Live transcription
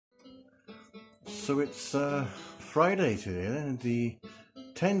So it's Friday today, then, the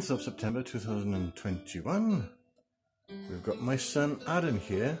 10th of September 2021. We've got my son Adam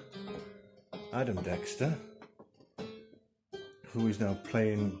here, Adam Dexter, who is now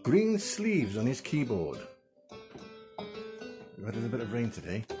playing Green Sleeves on his keyboard. We've had a little bit of rain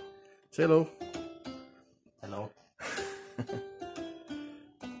today. Say hello. Hello.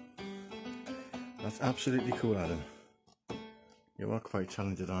 That's absolutely cool, Adam. You are quite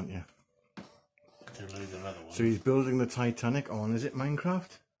talented, aren't you? So he's building the Titanic on, is it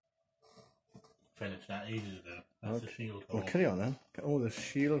Minecraft? Finished that ages ago. That's the shield hall. Well, carry on then. Oh, the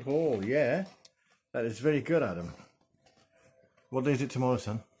shield hall, yeah. That is very good, Adam. What day is it tomorrow,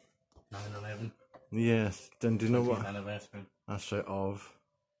 son? 9/11. Yes. Then do you know what? Anniversary. That's right, of...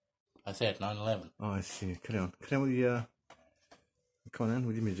 I said 9/11. Oh, I see. Carry on. Carry on with your... Come on then,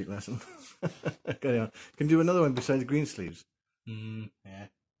 with your music lesson. Carry on. Can you do another one besides Green Sleeves? Yeah.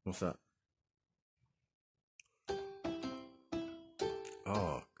 What's that?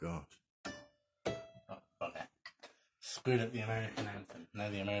 Oh, gosh. Oh, bugger. Screwed up the American anthem. Now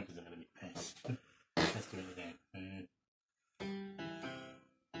the Americans are going to be pissed. Let's do it again.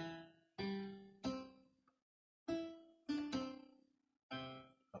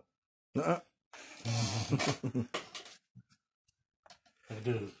 I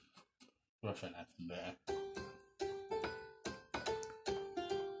do Russian anthem better.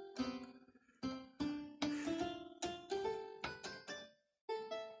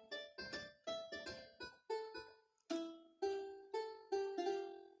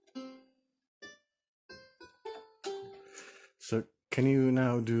 So, can you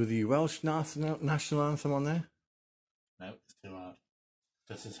now do the Welsh national anthem on there? No, it's too hard.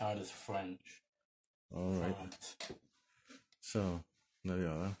 Just as hard as French. All right. France. So, there we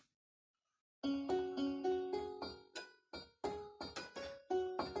are.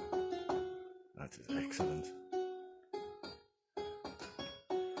 That is excellent.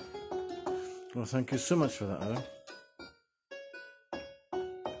 Well, thank you so much for that, Adam.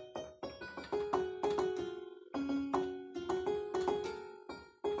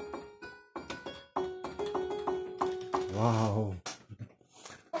 Wow.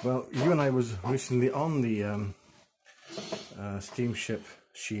 Well, you and I was recently on the steamship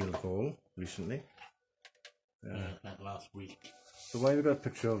shield hall recently. That last week. So why have we got a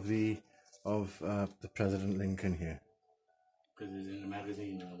picture of the President Lincoln here? Because it's in the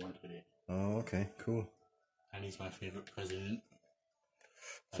magazine and I wanted it. Oh, okay, cool. And he's my favourite president.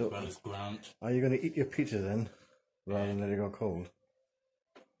 So, as well as Grant. Are you going to eat your pizza then, rather than let it go cold?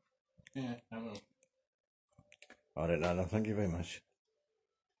 Yeah, I will. All right, Adam, thank you very much.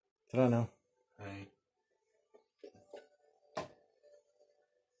 Ta-ra now. Right.